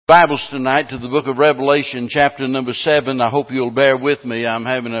Bibles tonight to the book of Revelation, chapter number 7. I hope you'll bear with me. I'm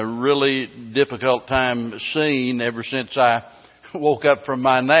having a really difficult time seeing ever since I woke up from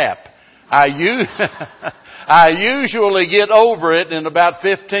my nap. I usually get over it in about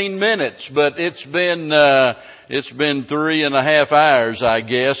 15 minutes, but it's been 3.5 hours, I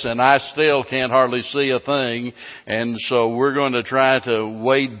guess, and I still can't hardly see a thing. And so we're going to try to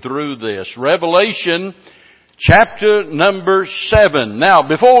wade through this. Revelation chapter number 7. Now,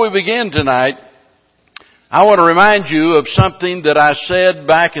 before we begin tonight, I want to remind you of something that I said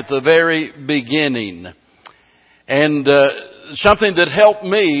back at the very beginning. And something that helped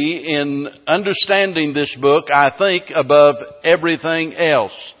me in understanding this book, I think, above everything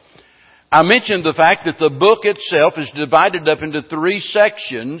else. I mentioned the fact that the book itself is divided up into 3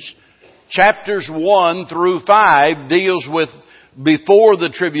 sections. Chapters 1 through 5 deals with before the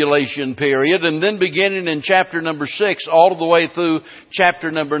tribulation period, and then beginning in chapter number 6 all the way through chapter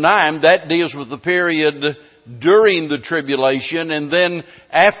number 9, that deals with the period during the tribulation, and then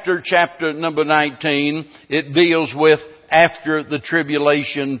after chapter number 19, it deals with after the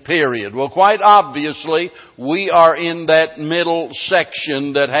tribulation period. Well, quite obviously, we are in that middle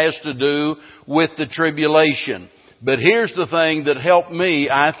section that has to do with the tribulation. But here's the thing that helped me,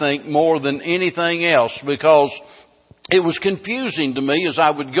 I think, more than anything else, because it was confusing to me as I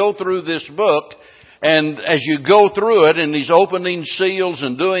would go through this book, and as you go through it, and he's opening seals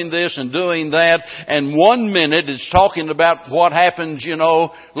and doing this and doing that, and 1 minute it's talking about what happens,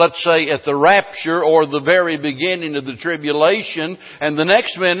 let's say at the rapture or the very beginning of the tribulation, and the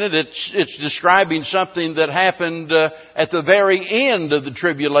next minute it's describing something that happened at the very end of the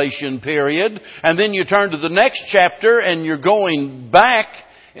tribulation period, and then you turn to the next chapter and you're going back.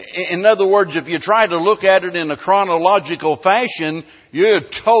 In other words, if you try to look at it in a chronological fashion, you're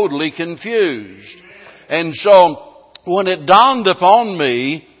totally confused. And so, when it dawned upon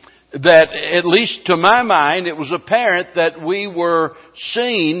me that, at least to my mind, it was apparent that we were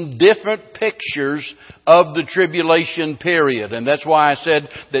seeing different pictures of the tribulation period. And that's why I said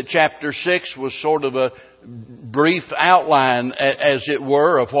that chapter 6 was sort of a brief outline, as it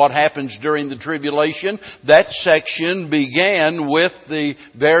were, of what happens during the tribulation. That section began with the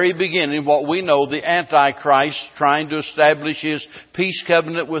very beginning, what we know, the Antichrist trying to establish his peace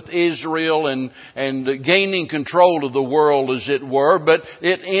covenant with Israel and gaining control of the world, as it were. But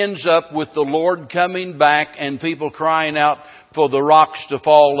it ends up with the Lord coming back and people crying out for the rocks to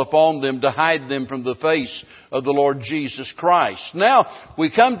fall upon them to hide them from the face of the Lord Jesus Christ. Now, we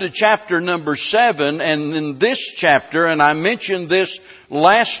come to chapter number 7, and in this chapter, and I mentioned this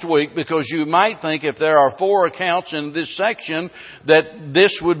last week because you might think if there are 4 accounts in this section that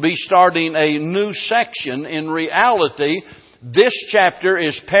this would be starting a new section. In reality, this chapter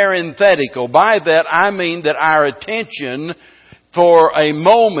is parenthetical. By that, I mean that our attention for a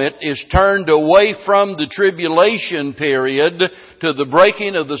moment is turned away from the tribulation period to the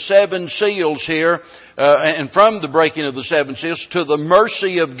breaking of the 7 seals here, and from the breaking of the 7 seals to the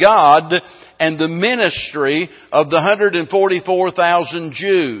mercy of God and the ministry of the 144,000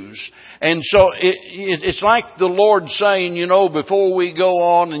 Jews. And so it's like the Lord saying, before we go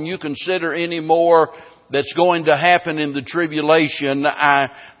on and you consider any more that's going to happen in the tribulation, I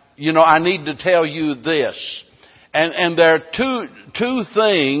need to tell you this. And there are two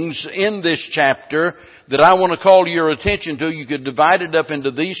things in this chapter that I want to call your attention to. You could divide it up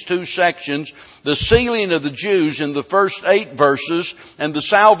into these 2 sections. The sealing of the Jews in the first 8 verses, and the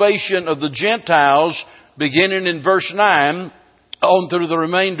salvation of the Gentiles beginning in verse 9 on through the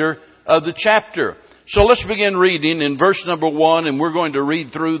remainder of the chapter. So let's begin reading in verse number 1, and we're going to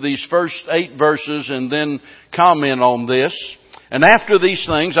read through these first 8 verses and then comment on this. And after these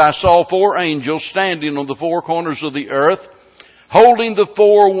things I saw 4 angels standing on the 4 corners of the earth, holding the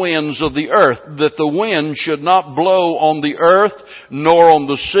 4 winds of the earth, that the wind should not blow on the earth, nor on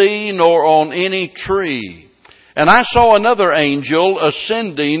the sea, nor on any tree. And I saw another angel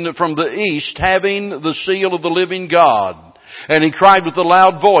ascending from the east, having the seal of the living God. And he cried with a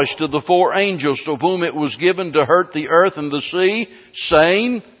loud voice to the 4 angels to whom it was given to hurt the earth and the sea,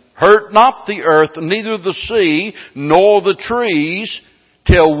 saying, Hurt not the earth, neither the sea, nor the trees,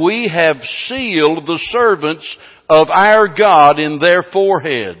 till we have sealed the servants of our God in their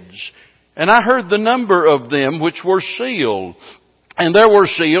foreheads. And I heard the number of them which were sealed. And there were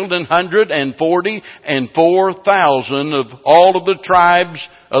sealed 144,000 of all of the tribes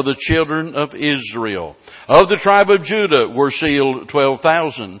of the children of Israel. Of the tribe of Judah were sealed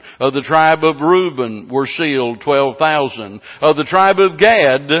 12,000. Of the tribe of Reuben were sealed 12,000. Of the tribe of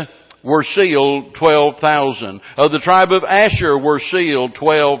Gad were sealed 12,000. Of the tribe of Asher were sealed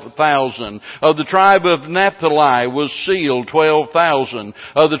 12,000. Of the tribe of Naphtali was sealed 12,000.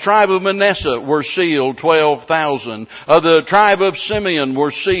 Of the tribe of Manasseh were sealed 12,000. Of the tribe of Simeon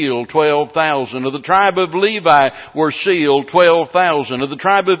were sealed 12,000. Of the tribe of Levi were sealed 12,000. Of the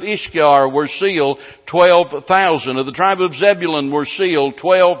tribe of Issachar were sealed 12,000. Of the tribe of Zebulun were sealed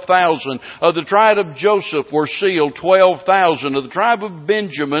 12,000. Of the tribe of Joseph were sealed 12,000. Of the tribe of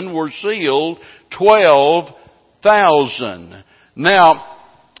Benjamin were sealed 12,000. Now,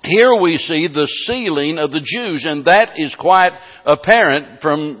 here we see the sealing of the Jews, and that is quite apparent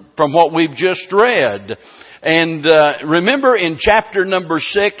from what we've just read. And remember in chapter number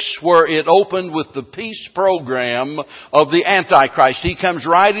 6 where it opened with the peace program of the Antichrist. He comes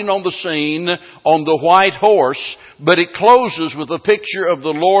riding on the scene on the white horse, but it closes with a picture of the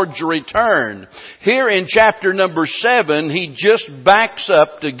Lord's return. Here in chapter number 7, he just backs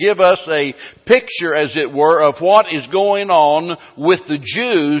up to give us a picture, as it were, of what is going on with the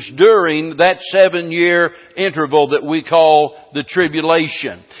Jews during that 7-year interval that we call the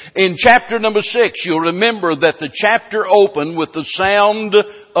tribulation. In chapter number 6, you'll remember that the chapter opened with the sound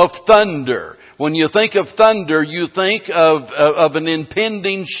of thunder. When you think of thunder, you think of an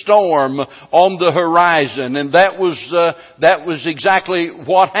impending storm on the horizon, and that was exactly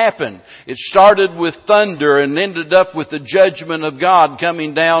what happened. It started with thunder and ended up with the judgment of God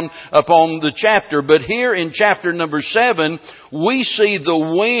coming down upon the chapter. But here in chapter number 7, we see the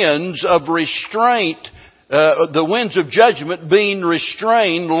winds of restraint, the winds of judgment being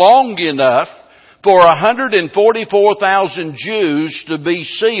restrained long enough for 144,000 Jews to be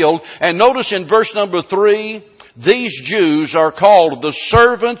sealed. And notice in verse number 3, these Jews are called the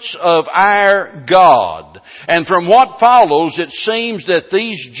servants of our God. And from what follows, it seems that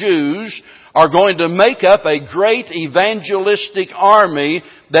these Jews are going to make up a great evangelistic army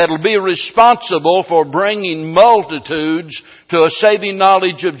that'll be responsible for bringing multitudes to a saving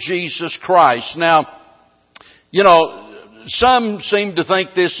knowledge of Jesus Christ. Now, you know, some seem to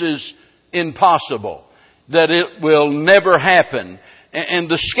think this is impossible, that it will never happen. And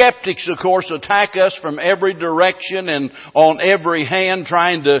the skeptics, of course, attack us from every direction and on every hand,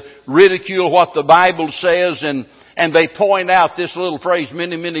 trying to ridicule what the Bible says, and they point out this little phrase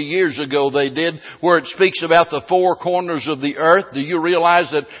many years ago they did, where it speaks about the four corners of the earth. Do you realize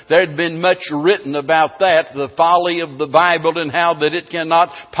that there had been much written about that, the folly of the Bible, and how that it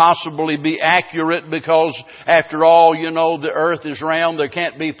cannot possibly be accurate because, after all, you know, the earth is round, there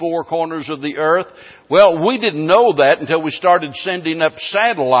can't be four corners of the earth? Well, we didn't know that until we started sending up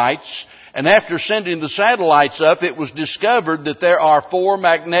satellites. And after sending the satellites up, it was discovered that there are four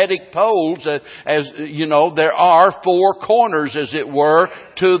magnetic poles, as you know, there are four corners, as it were,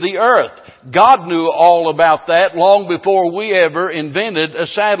 to the earth. God knew all about that long before we ever invented a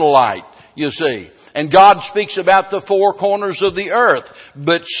satellite, you see. And God speaks about the four corners of the earth,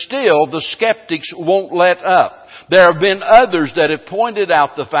 but still the skeptics won't let up. There have been others that have pointed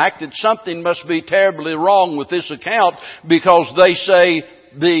out the fact that something must be terribly wrong with this account, because they say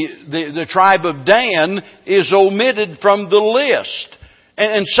the tribe of Dan is omitted from the list.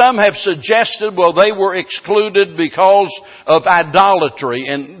 And some have suggested, well, they were excluded because of idolatry.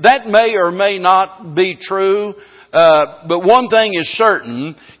 And that may or may not be true. But one thing is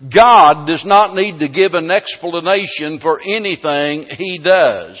certain, God does not need to give an explanation for anything He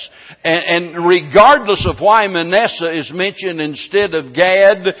does. And regardless of why Manasseh is mentioned instead of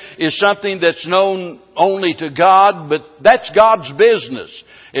Gad is something that's known only to God, but that's God's business.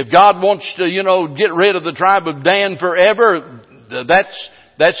 If God wants to, get rid of the tribe of Dan forever,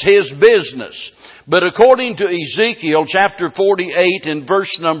 that's His business. But according to Ezekiel chapter 48 and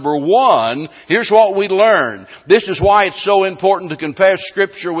verse number 1, here's what we learn. This is why it's so important to compare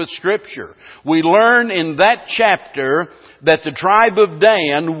Scripture with Scripture. We learn in that chapter that the tribe of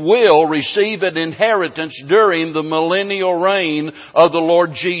Dan will receive an inheritance during the millennial reign of the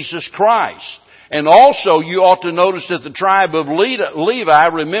Lord Jesus Christ. And also you ought to notice that the tribe of Levi,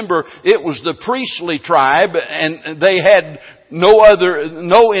 remember, it was the priestly tribe, and they had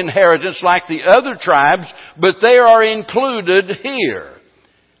no inheritance like the other tribes, but they are included here.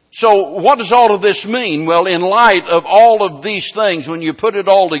 So what does all of this mean? Well, in light of all of these things, when you put it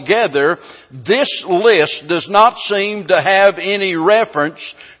all together, this list does not seem to have any reference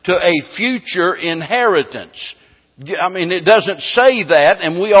to a future inheritance. I mean, it doesn't say that,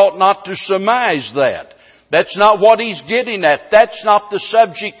 and we ought not to surmise that. That's not what he's getting at. That's not the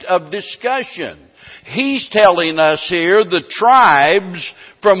subject of discussion. He's telling us here the tribes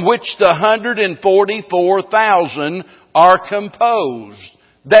from which the 144,000 are composed.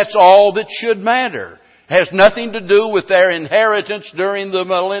 That's all that should matter. has nothing to do with their inheritance during the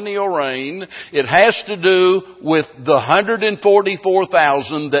millennial reign. It has to do with the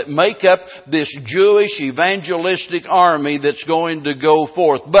 144,000 that make up this Jewish evangelistic army that's going to go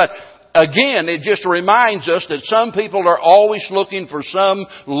forth. But again, it just reminds us that some people are always looking for some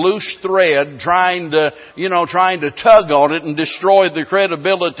loose thread, trying to tug on it and destroy the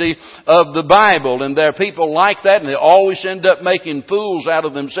credibility of the Bible. And there are people like that, and they always end up making fools out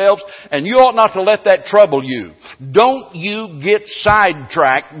of themselves. And you ought not to let that trouble you. Don't you get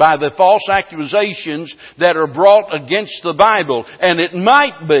sidetracked by the false accusations that are brought against the Bible. And it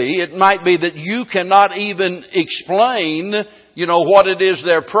might be that you cannot even explain what it is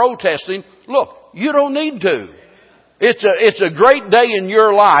they're protesting. Look, you don't need to. It's a great day in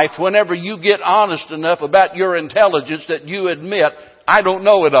your life whenever you get honest enough about your intelligence that you admit, I don't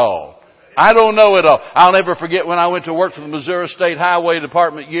know it all. I don't know it all. I'll never forget when I went to work for the Missouri State Highway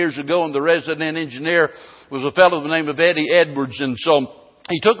Department years ago, and the resident engineer was a fellow by the name of Eddie Edwards. And so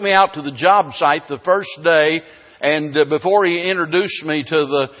he took me out to the job site the first day, and before he introduced me to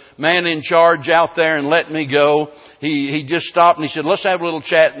the man in charge out there and let me go, he just stopped and he said, let's have a little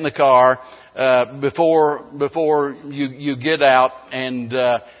chat in the car before you get out. And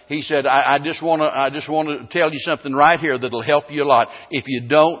he said, I just want to tell you something right here that'll help you a lot. If you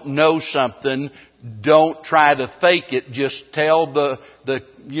don't know something, don't try to fake it. Just tell the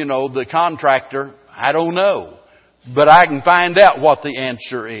contractor, I don't know, but I can find out what the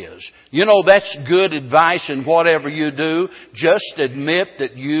answer is. That's good advice in whatever you do. Just admit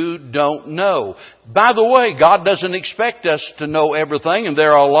that you don't know. By the way, God doesn't expect us to know everything, and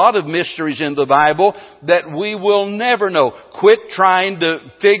there are a lot of mysteries in the Bible that we will never know. Quit trying to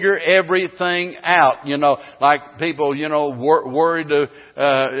figure everything out. Like people, worried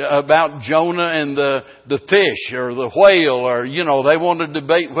about Jonah and the fish or the whale, or, they want to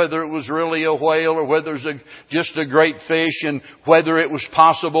debate whether it was really a whale or whether it was just a great fish, and whether it was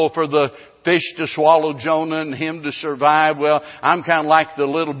possible for the fish to swallow Jonah and him to survive. Well, I'm kind of like the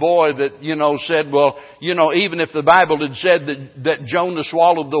little boy that, said, well, even if the Bible had said that Jonah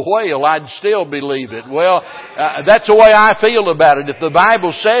swallowed the whale, I'd still believe it. Well, that's the way I feel about it. If the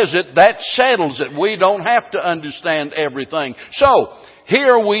Bible says it, that settles it. We don't have to understand everything. So,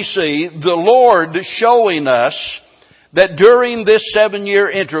 here we see the Lord showing us that during this 7-year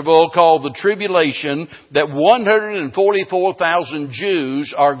interval called the tribulation, that 144,000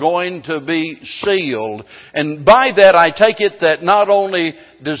 Jews are going to be sealed. And by that I take it that not only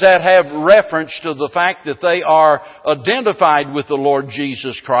does that have reference to the fact that they are identified with the Lord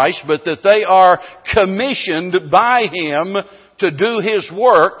Jesus Christ, but that they are commissioned by Him to do His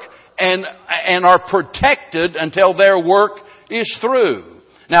work and are protected until their work is through.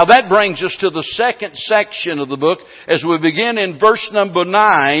 Now that brings us to the second section of the book as we begin in verse number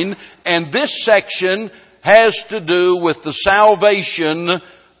 9. And this section has to do with the salvation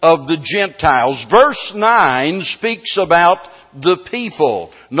of the Gentiles. Verse 9 speaks about the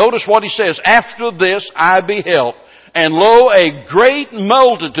people. Notice what he says. After this I beheld, and lo, a great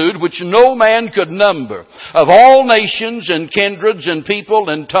multitude which no man could number, of all nations and kindreds and people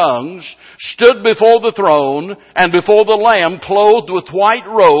and tongues, stood before the throne and before the Lamb, clothed with white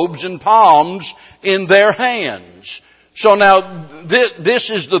robes and palms in their hands. So now, this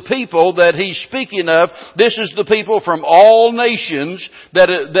is the people that he's speaking of. This is the people from all nations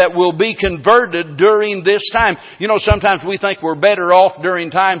that will be converted during this time. Sometimes we think we're better off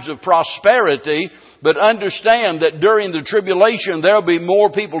during times of prosperity, but understand that during the tribulation, there'll be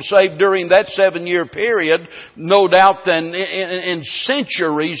more people saved during that 7-year period, no doubt, than in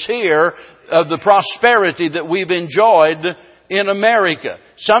centuries here of the prosperity that we've enjoyed in America.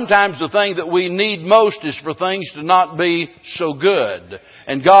 Sometimes the thing that we need most is for things to not be so good.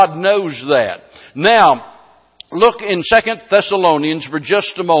 And God knows that. Now, look in 2 Thessalonians for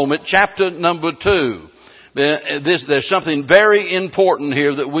just a moment, chapter number 2. There's something very important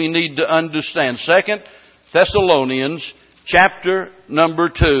here that we need to understand. 2 Thessalonians chapter number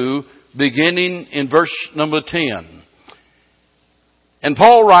 2, beginning in verse number 10. And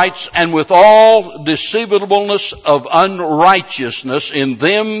Paul writes, and with all deceivableness of unrighteousness in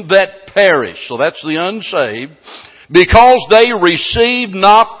them that perish. So that's the unsaved. Because they receive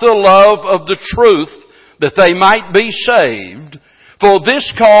not the love of the truth, that they might be saved. For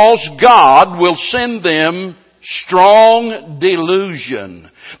this cause God will send them strong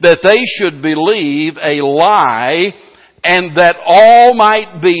delusion, that they should believe a lie, and that all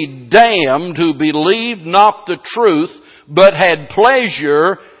might be damned who believed not the truth, but had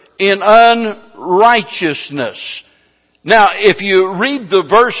pleasure in unrighteousness. Now, if you read the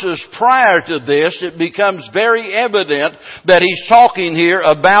verses prior to this, it becomes very evident that he's talking here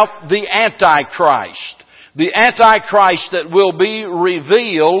about the Antichrist. the Antichrist that will be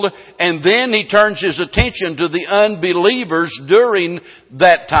revealed, and then he turns his attention to the unbelievers during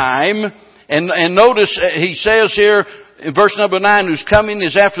that time. And notice he says here in verse number 9, whose coming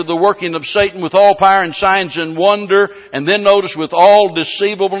is after the working of Satan with all power and signs and wonder. And then notice with all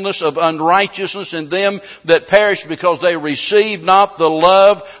deceivableness of unrighteousness in them that perish, because they receive not the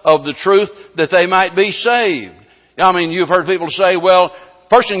love of the truth, that they might be saved. I mean, you've heard people say, well,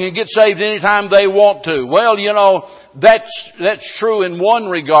 person can get saved anytime they want to. Well, you know, that's true in one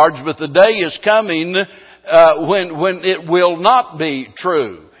regards, but the day is coming when it will not be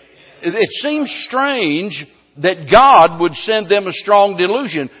true. It seems strange that God would send them a strong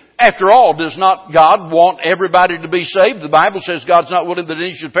delusion. After all, does not God want everybody to be saved? The Bible says God's not willing that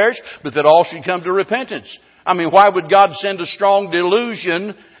any should perish, but that all should come to repentance. I mean, why would God send a strong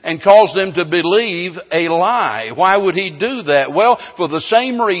delusion and cause them to believe a lie? Why would He do that? Well, for the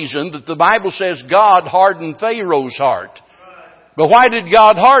same reason that the Bible says God hardened Pharaoh's heart. But why did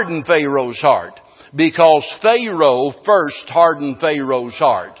God harden Pharaoh's heart? Because Pharaoh first hardened Pharaoh's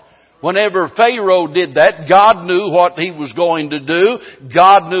heart. Whenever Pharaoh did that, God knew what he was going to do.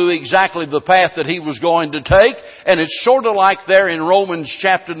 God knew exactly the path that he was going to take. And it's sort of like there in Romans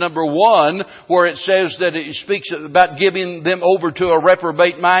chapter number 1, where it says that it speaks about giving them over to a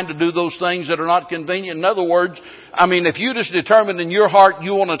reprobate mind to do those things that are not convenient. In other words, I mean, if you just determine in your heart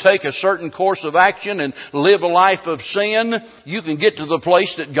you want to take a certain course of action and live a life of sin, you can get to the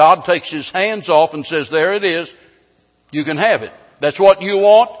place that God takes His hands off and says, there it is. You can have it. That's what you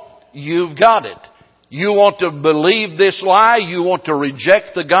want. You've got it. You want to believe this lie. You want to reject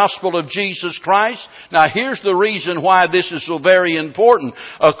the gospel of Jesus Christ. Now here's the reason why this is so very important.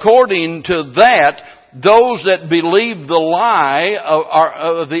 According to that, those that believe the lie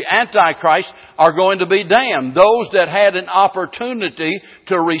of the Antichrist are going to be damned. Those that had an opportunity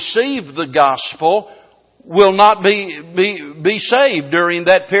to receive the gospel will not be saved during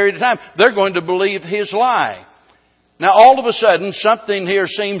that period of time. They're going to believe his lie. Now all of a sudden something here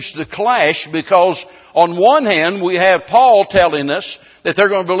seems to clash, because on one hand we have Paul telling us that they're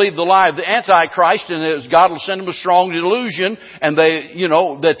going to believe the lie of the Antichrist, and that God will send them a strong delusion, and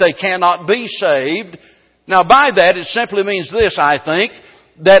that they cannot be saved. Now by that it simply means this, I think,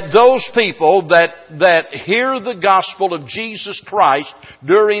 that those people that hear the gospel of Jesus Christ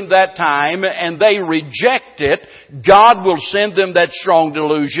during that time and they reject it, God will send them that strong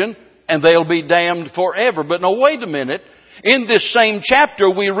delusion, and they'll be damned forever. But no, wait a minute. In this same chapter,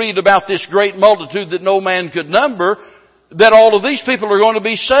 we read about this great multitude that no man could number, that all of these people are going to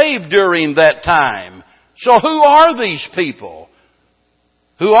be saved during that time. So who are these people?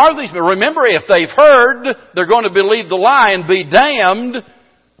 Who are these people? Remember, if they've heard, they're going to believe the lie and be damned.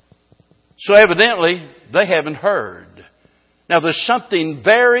 So evidently, they haven't heard. Now there's something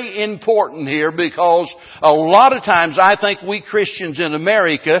very important here, because a lot of times I think we Christians in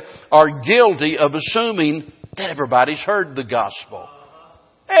America are guilty of assuming that everybody's heard the gospel.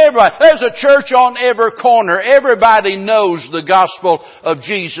 Everybody. There's a church on every corner. Everybody knows the gospel of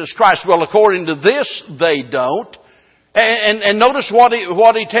Jesus Christ. Well, according to this, they don't. And notice what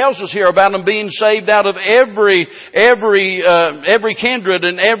he tells us here about them being saved out of every kindred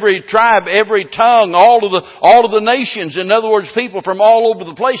and every tribe, every tongue, all of the nations. In other words, people from all over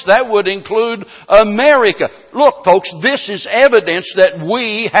the place. That would include America. Look, folks, this is evidence that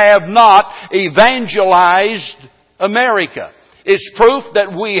we have not evangelized America. It's proof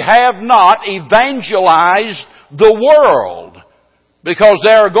that we have not evangelized the world, because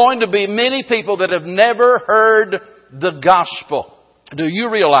there are going to be many people that have never heard the gospel. Do you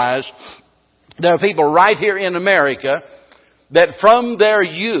realize there are people right here in America that from their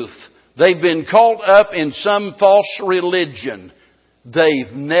youth they've been caught up in some false religion.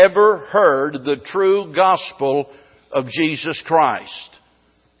 They've never heard the true gospel of Jesus Christ.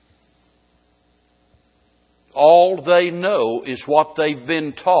 All they know is what they've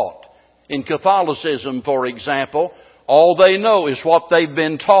been taught. In Catholicism, for example, all they know is what they've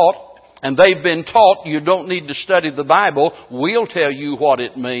been taught. And they've been taught you don't need to study the Bible. We'll tell you what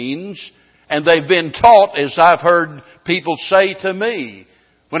it means. And they've been taught, as I've heard people say to me,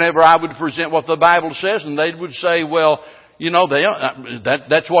 whenever I would present what the Bible says, and they would say, well,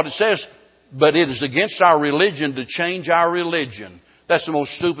 that's what it says, but it is against our religion to change our religion. That's the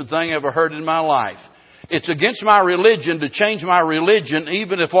most stupid thing I ever heard in my life. It's against my religion to change my religion,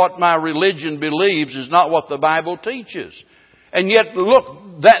 even if what my religion believes is not what the Bible teaches. And yet,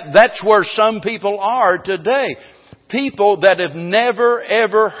 look, that's where some people are today. People that have never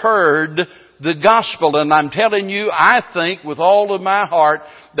ever heard the gospel. And I'm telling you, I think with all of my heart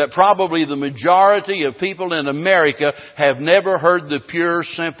that probably the majority of people in America have never heard the pure,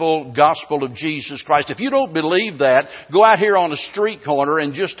 simple gospel of Jesus Christ. If you don't believe that, go out here on a street corner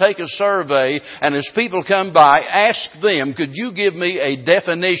and just take a survey, and as people come by, ask them, could you give me a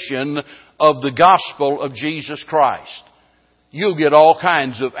definition of the gospel of Jesus Christ? You'll get all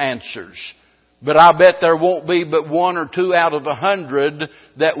kinds of answers. But I bet there won't be but 1 or 2 out of 100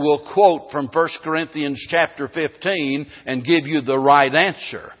 that will quote from 1 Corinthians chapter 15 and give you the right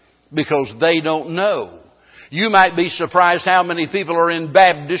answer, because they don't know. You might be surprised how many people are in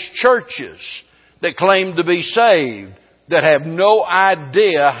Baptist churches that claim to be saved that have no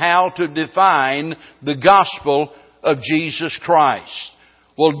idea how to define the gospel of Jesus Christ.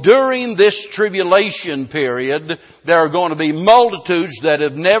 Well, during this tribulation period, there are going to be multitudes that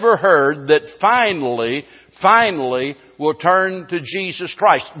have never heard that finally will turn to Jesus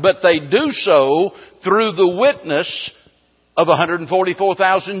Christ. But they do so through the witness of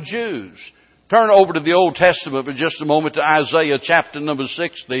 144,000 Jews. Turn over to the Old Testament for just a moment to Isaiah chapter number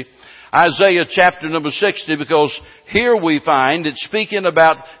 60. Isaiah chapter number 60, because here we find it's speaking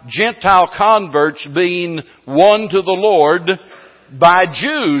about Gentile converts being won to the Lord by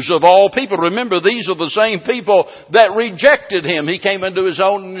Jews of all people. Remember, these are the same people that rejected Him. He came unto His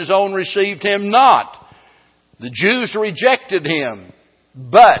own, and His own received Him not. The Jews rejected Him.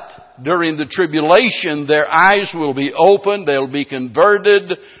 But during the tribulation, their eyes will be opened, they'll be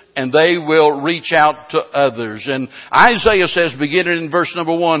converted, and they will reach out to others. And Isaiah says, beginning in verse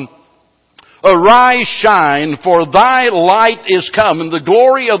number 1, Arise, shine, for thy light is come, and the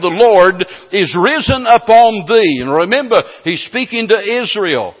glory of the Lord is risen upon thee. And remember, he's speaking to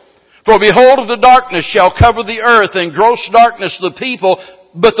Israel. For behold, the darkness shall cover the earth, and gross darkness the people.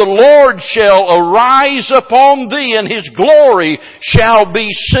 But the Lord shall arise upon thee, and His glory shall be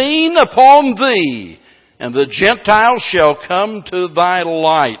seen upon thee. And the Gentiles shall come to thy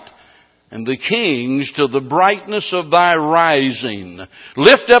light, and the kings to the brightness of thy rising.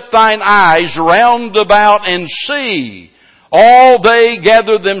 Lift up thine eyes round about and see. All they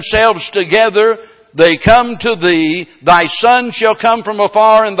gather themselves together, they come to thee. Thy son shall come from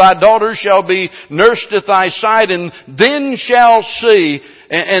afar, and thy daughter shall be nursed at thy side, and then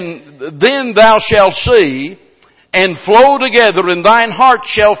thou shalt see, and flow together, and thine heart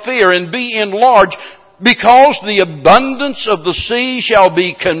shall fear, and be enlarged, because the abundance of the sea shall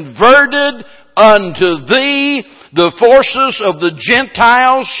be converted unto thee. The forces of the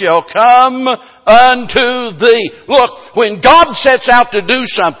Gentiles shall come unto thee. Look, when God sets out to do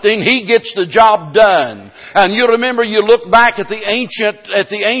something, He gets the job done. And you remember, you look back at the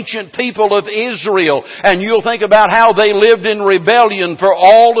ancient people of Israel, and you'll think about how they lived in rebellion for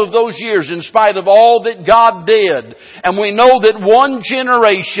all of those years in spite of all that God did. And we know that one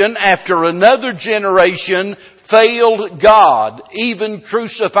generation after another generation failed God, even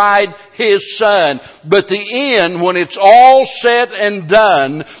crucified His Son. But the end, when it's all said and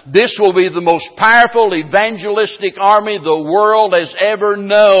done, this will be the most powerful evangelistic army the world has ever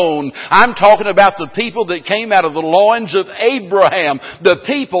known. I'm talking about the people that came out of the loins of Abraham, the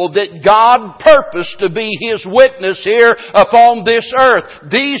people that God purposed to be His witness here upon this earth.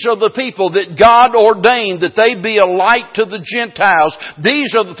 These are the people that God ordained that they be a light to the Gentiles.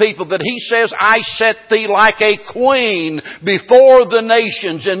 These are the people that He says, I set thee like a queen before the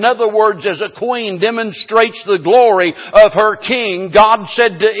nations. In other words, as a queen demonstrates the glory of her king, God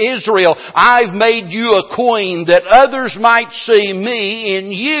said to Israel, I've made you a queen that others might see me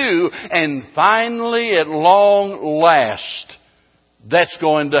in you. And finally, at long last, that's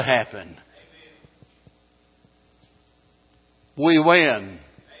going to happen. We win.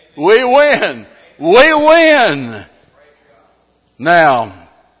 We win. We win. Now,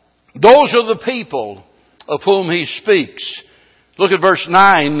 those are the people of whom He speaks. Look at verse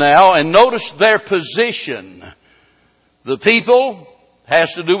 9 now, and notice their position. The people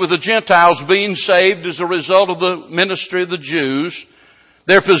has to do with the Gentiles being saved as a result of the ministry of the Jews.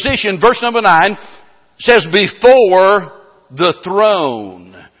 Their position, verse number 9, says, before the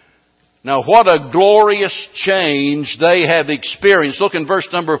throne. Now, what a glorious change they have experienced. Look in verse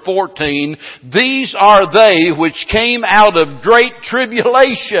number 14. These are they which came out of great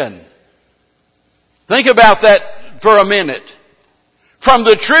tribulation. Think about that for a minute. From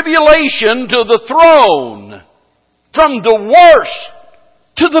the tribulation to the throne. From the worst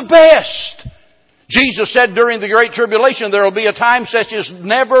to the best. Jesus said during the Great Tribulation there will be a time such as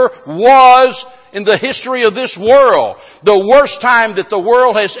never was in the history of this world. The worst time that the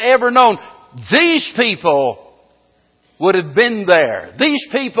world has ever known. These people would have been there. These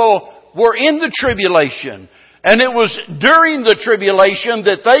people were in the tribulation. And it was during the tribulation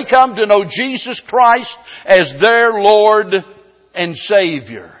that they come to know Jesus Christ as their Lord and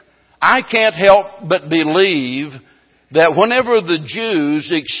Savior. I can't help but believe that whenever the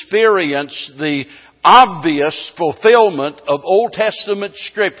Jews experience the obvious fulfillment of Old Testament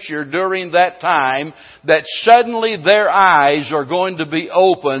Scripture during that time, that suddenly their eyes are going to be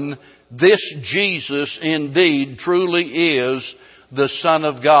open. This Jesus indeed truly is the Son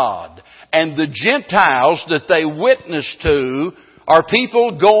of God. And the Gentiles that they witness to are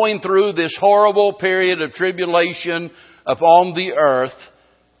people going through this horrible period of tribulation upon the earth.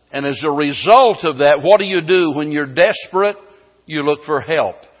 And as a result of that, what do when you're desperate? You look for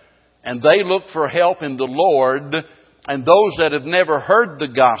help. And they look for help in the Lord. And those that have never heard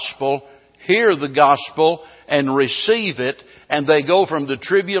the gospel hear the gospel and receive it. And they go from the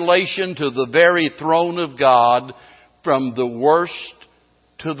tribulation to the very throne of God, from the worst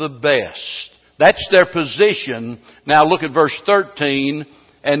to the best. That's their position. Now look at verse 13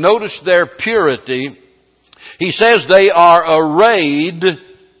 and notice their purity. He says they are arrayed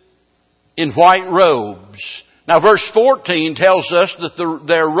in white robes. Now verse 14 tells us that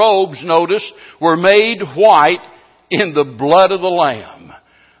their robes, notice, were made white in the blood of the Lamb.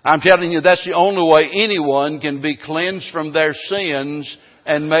 I'm telling you, that's the only way anyone can be cleansed from their sins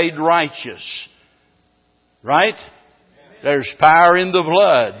and made righteous. Right? There's power in the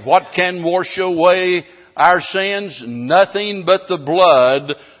blood. What can wash away our sins? Nothing but the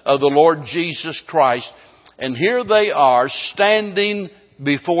blood of the Lord Jesus Christ. And here they are standing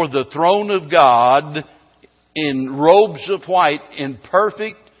before the throne of God in robes of white in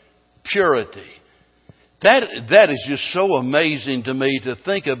perfect purity. That is just so amazing to me to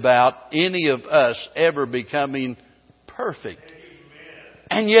think about any of us ever becoming perfect.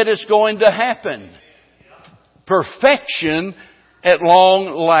 And yet it's going to happen. Perfection at long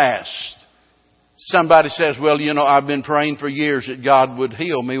last. Somebody says, well, I've been praying for years that God would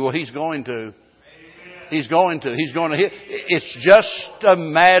heal me. Well, He's going to. He's going to. He's going to heal. It's just a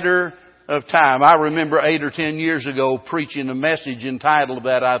matter of time. I remember 8 or 10 years ago preaching a message entitled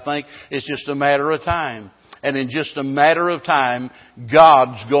that, I think, it's just a matter of time. And in just a matter of time,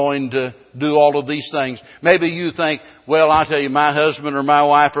 God's going to do all of these things. Maybe you think, well, I'll tell you, my husband or my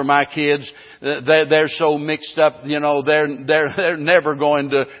wife or my kids, they're so mixed up, they're never going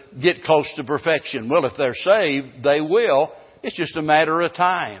to get close to perfection. Well, if they're saved, they will. It's just a matter of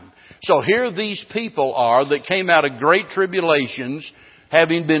time. So here these people are that came out of great tribulations,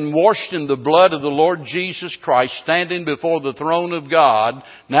 having been washed in the blood of the Lord Jesus Christ, standing before the throne of God.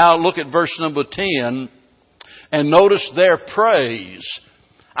 Now look at verse number 10. And notice their praise.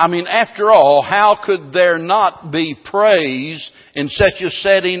 I mean, after all, how could there not be praise in such a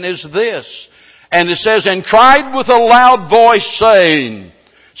setting as this? And it says, and cried with a loud voice, saying,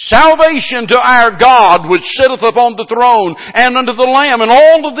 salvation to our God which sitteth upon the throne and unto the Lamb. And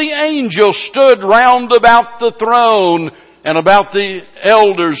all of the angels stood round about the throne and about the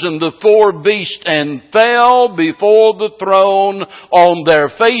elders and the 4 beasts, and fell before the throne on their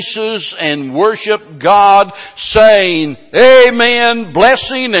faces and worshiped God, saying, Amen,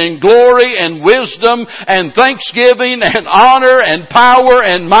 blessing and glory and wisdom and thanksgiving and honor and power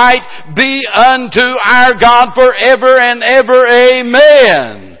and might be unto our God forever and ever.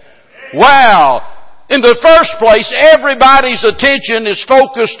 Amen. Wow. In the first place, everybody's attention is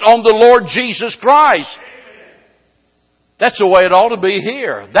focused on the Lord Jesus Christ. That's the way it ought to be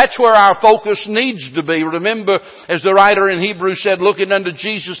here. That's where our focus needs to be. Remember, as the writer in Hebrews said, looking unto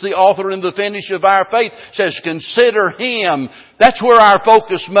Jesus, the author and the finisher of our faith, says, consider Him. That's where our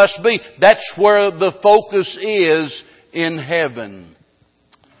focus must be. That's where the focus is in heaven.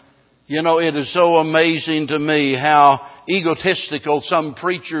 It is so amazing to me how egotistical some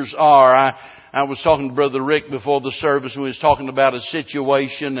preachers are. I was talking to Brother Rick before the service, and we was talking about a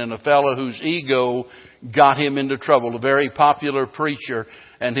situation and a fellow whose ego got him into trouble, a very popular preacher,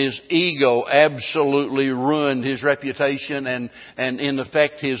 and his ego absolutely ruined his reputation and in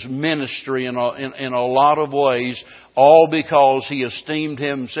effect his ministry in a lot of ways, all because he esteemed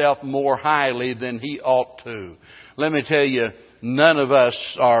himself more highly than he ought to. Let me tell you, none of us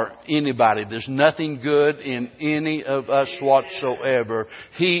are anybody. There's nothing good in any of us whatsoever.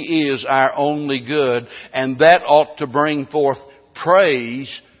 He is our only good, and that ought to bring forth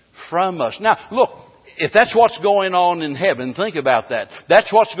praise from us. Now, look, if that's what's going on in heaven, think about that.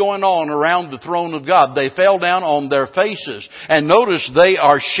 That's what's going on around the throne of God. They fell down on their faces. And notice they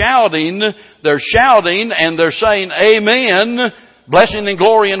are shouting. They're shouting and they're saying, Amen. Blessing and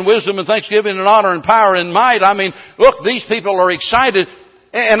glory and wisdom and thanksgiving and honor and power and might. I mean, look, these people are excited.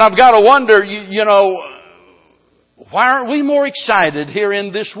 And I've got to wonder, why aren't we more excited here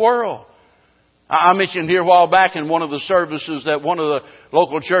in this world? I mentioned here a while back in one of the services that one of the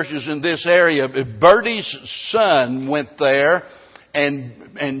local churches in this area, Bertie's son went there,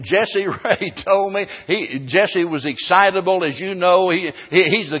 and Jesse Ray told me, Jesse was excitable, as you know.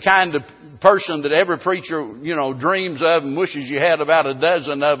 He's the kind of person that every preacher, dreams of and wishes you had about a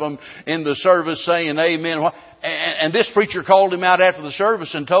dozen of them in the service saying amen. And this preacher called him out after the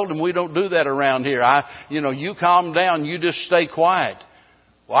service and told him, we don't do that around here. You calm down, you just stay quiet.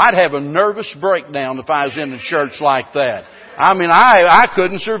 Well, I'd have a nervous breakdown if I was in a church like that. I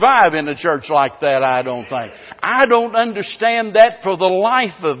couldn't survive in a church like that, I don't think. I don't understand that for the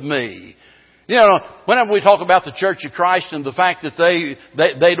life of me. Whenever we talk about the Church of Christ and the fact that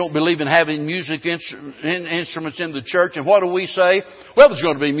they don't believe in having music instruments in the church, and what do we say? Well, there's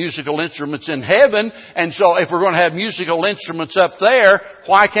going to be musical instruments in heaven, and so if we're going to have musical instruments up there,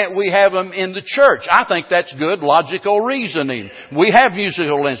 why can't we have them in the church? I think that's good, logical reasoning. We have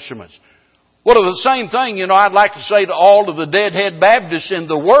musical instruments. Well, the same thing, I'd like to say to all of the deadhead Baptists in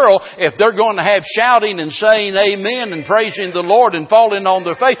the world, if they're going to have shouting and saying amen and praising the Lord and falling on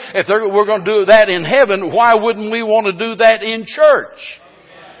their face, if we're going to do that in heaven, why wouldn't we want to do that in church?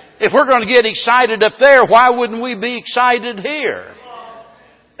 If we're going to get excited up there, why wouldn't we be excited here?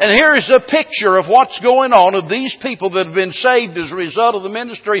 And here is a picture of what's going on of these people that have been saved as a result of the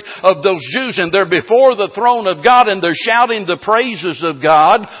ministry of those Jews. And they're before the throne of God and they're shouting the praises of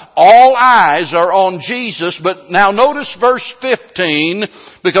God. All eyes are on Jesus. But now notice verse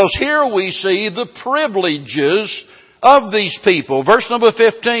 15, because here we see the privileges of these people. Verse number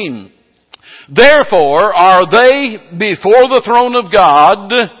 15. Therefore are they before the throne of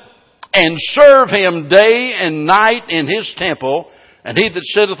God and serve Him day and night in His temple. And He that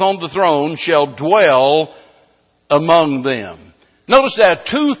sitteth on the throne shall dwell among them. Notice there are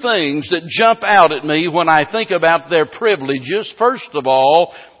two things that jump out at me when I think about their privileges. First of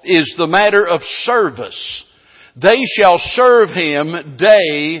all is the matter of service. They shall serve Him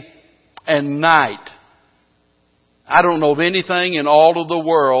day and night. I don't know of anything in all of the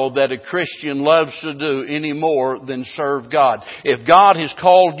world that a Christian loves to do any more than serve God. If God has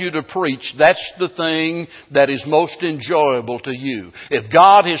called you to preach, that's the thing that is most enjoyable to you. If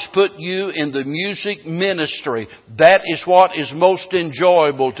God has put you in the music ministry, that is what is most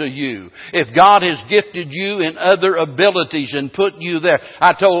enjoyable to you. If God has gifted you in other abilities and put you there.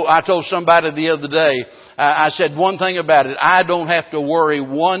 I told somebody the other day, I said one thing about it. I don't have to worry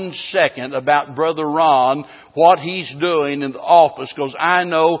 1 second about Brother Ron, what he's doing in the office, because I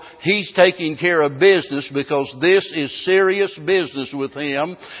know he's taking care of business, because this is serious business with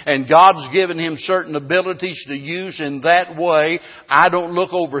him, and God's given him certain abilities to use in that way. I don't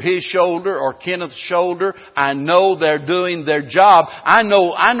look over his shoulder or Kenneth's shoulder. I know they're doing their job. I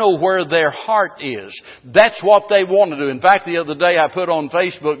know where their heart is. That's what they want to do. In fact, the other day I put on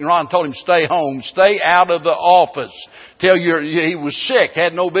Facebook, and Ron told him, stay home, stay out of the office. He was sick,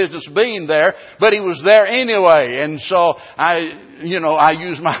 had no business being there, but he was there anyway. And so I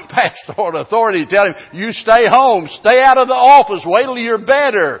use my pastoral authority to tell him, you stay home, stay out of the office, wait till you're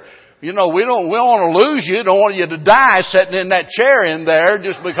better. We don't want to lose you, don't want you to die sitting in that chair in there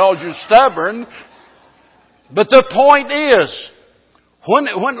just because you're stubborn. But the point is, when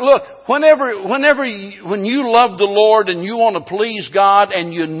you love the Lord and you want to please God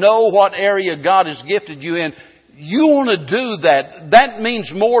and you know what area God has gifted you in, you want to do that. That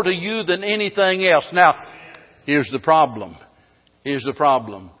means more to you than anything else. Now, here's the problem.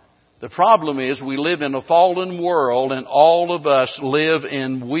 The problem is we live in a fallen world, and all of us live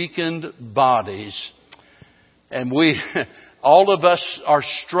in weakened bodies. And all of us are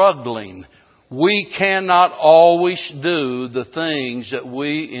struggling. We cannot always do the things that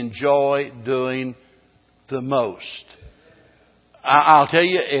we enjoy doing the most. I'll tell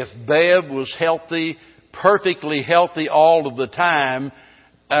you, if Bev was healthy, perfectly healthy all of the time,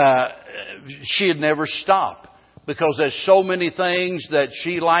 she'd never stop. Because there's so many things that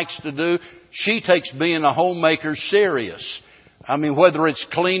she likes to do. She takes being a homemaker serious. Whether it's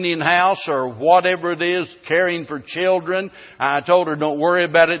cleaning house or whatever it is, caring for children. I told her, don't worry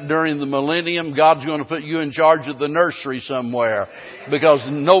about it during the millennium. God's going to put you in charge of the nursery somewhere. Because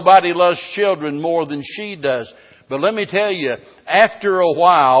nobody loves children more than she does. But let me tell you, after a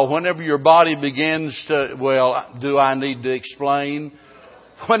while, whenever your body begins to, do I need to explain?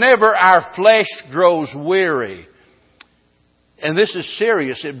 Whenever our flesh grows weary, and this is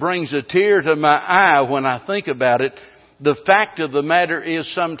serious, it brings a tear to my eye when I think about it. The fact of the matter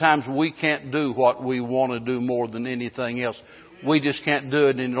is sometimes we can't do what we want to do more than anything else. We just can't do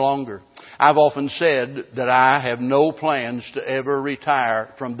it any longer. I've often said that I have no plans to ever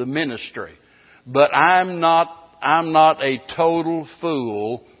retire from the ministry. But I'm not a total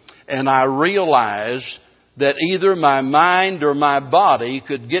fool and I realized that either my mind or my body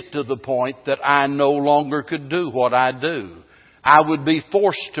could get to the point that I no longer could do what I do. I would be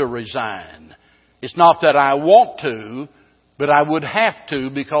forced to resign. It's not that I want to, but I would have to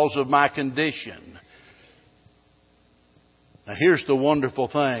because of my condition. Now here's the wonderful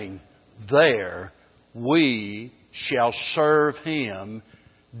thing. There we shall serve Him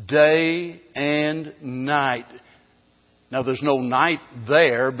day and night. Now there's no night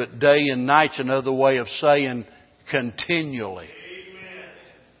there, but day and night's another way of saying continually. Amen.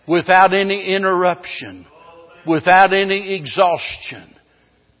 Without any interruption. Without any exhaustion.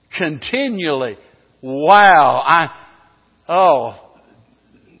 Continually. Wow.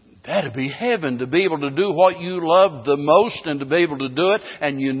 That'd be heaven, to be able to do what you love the most and to be able to do it,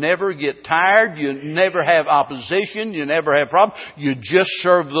 and you never get tired, you never have opposition, you never have problems. You just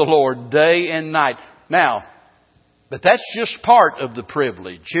serve the Lord day and night. Now, but that's just part of the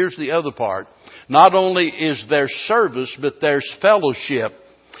privilege. Here's the other part. Not only is there service, but there's fellowship.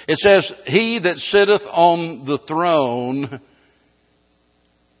 It says, He that sitteth on the throne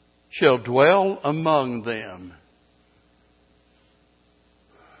shall dwell among them.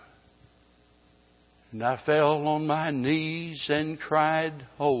 And I fell on my knees and cried,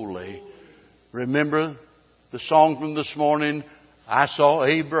 holy. Remember the song from this morning? I saw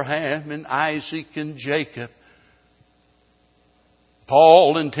Abraham and Isaac and Jacob,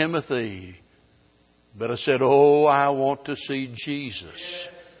 Paul and Timothy. But I said, oh, I want to see Jesus.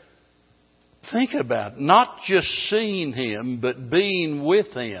 Think about it. Not just seeing Him, but being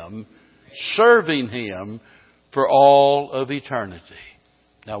with Him, serving Him for all of eternity.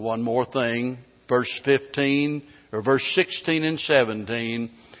 Now, one more thing. Verse 15, or verse 16 and 17,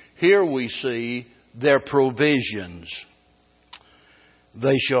 here we see their provisions.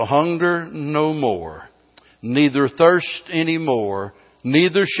 They shall hunger no more, neither thirst any more,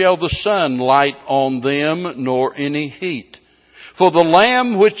 neither shall the sun light on them, nor any heat. For the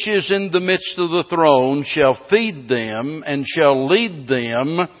Lamb which is in the midst of the throne shall feed them, and shall lead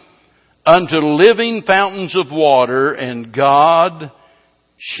them unto living fountains of water, and God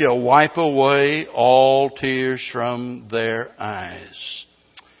shall wipe away all tears from their eyes.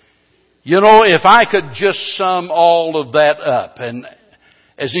 You know, if I could just sum all of that up, and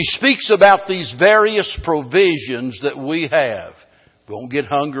as He speaks about these various provisions that we have, we won't get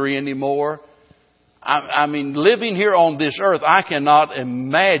hungry anymore. I mean, living here on this earth, I cannot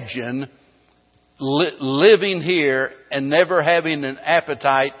imagine living here and never having an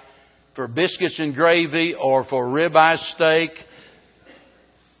appetite for biscuits and gravy or for ribeye steak,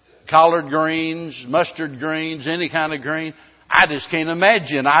 collard greens, mustard greens, any kind of green. I just can't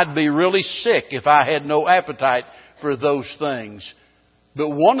imagine. I'd be really sick if I had no appetite for those things.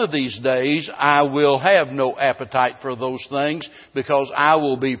 But one of these days, I will have no appetite for those things because I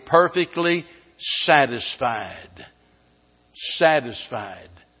will be perfectly satisfied. Satisfied.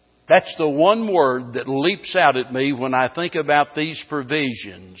 That's the one word that leaps out at me when I think about these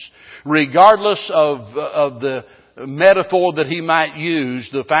provisions. Regardless of the metaphor that he might use,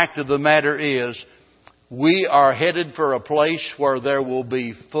 the fact of the matter is, we are headed for a place where there will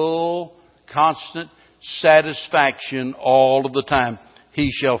be full, constant satisfaction all of the time.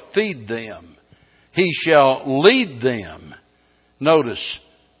 He shall feed them. He shall lead them. Notice,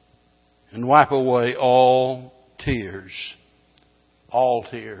 and wipe away all tears. All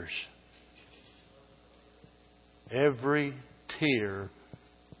tears. Every tear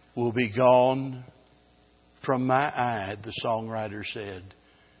will be gone from my eye, the songwriter said.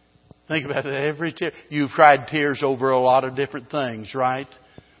 Think about it. Every tear. You've cried tears over a lot of different things, right?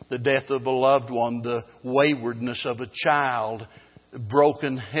 The death of a loved one, the waywardness of a child,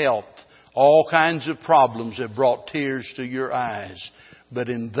 broken health. All kinds of problems have brought tears to your eyes. But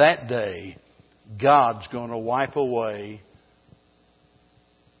in that day, God's going to wipe away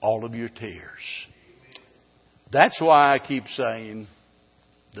all of your tears. That's why I keep saying,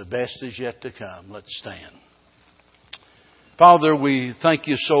 the best is yet to come. Let's stand. Father, we thank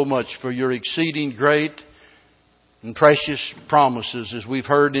You so much for Your exceeding great and precious promises, as we've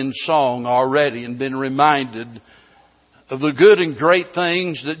heard in song already and been reminded of the good and great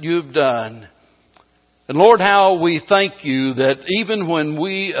things that You've done. And Lord, how we thank You that even when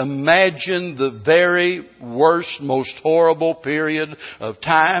we imagine the very worst, most horrible period of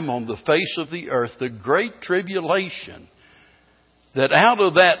time on the face of the earth, the great tribulation, that out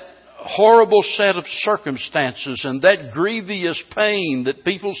of that horrible set of circumstances and that grievous pain that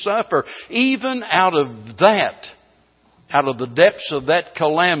people suffer, even out of that, out of the depths of that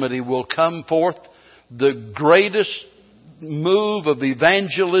calamity will come forth the greatest move of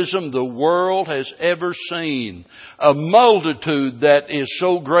evangelism the world has ever seen. A multitude that is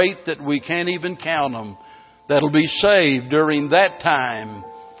so great that we can't even count them, that'll be saved during that time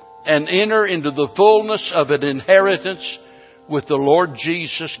and enter into the fullness of an inheritance with the Lord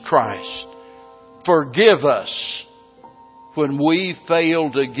Jesus Christ. Forgive us when we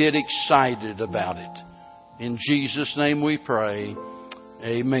fail to get excited about it. In Jesus' name we pray.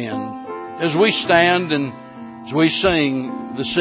 Amen. As we stand and as we sing the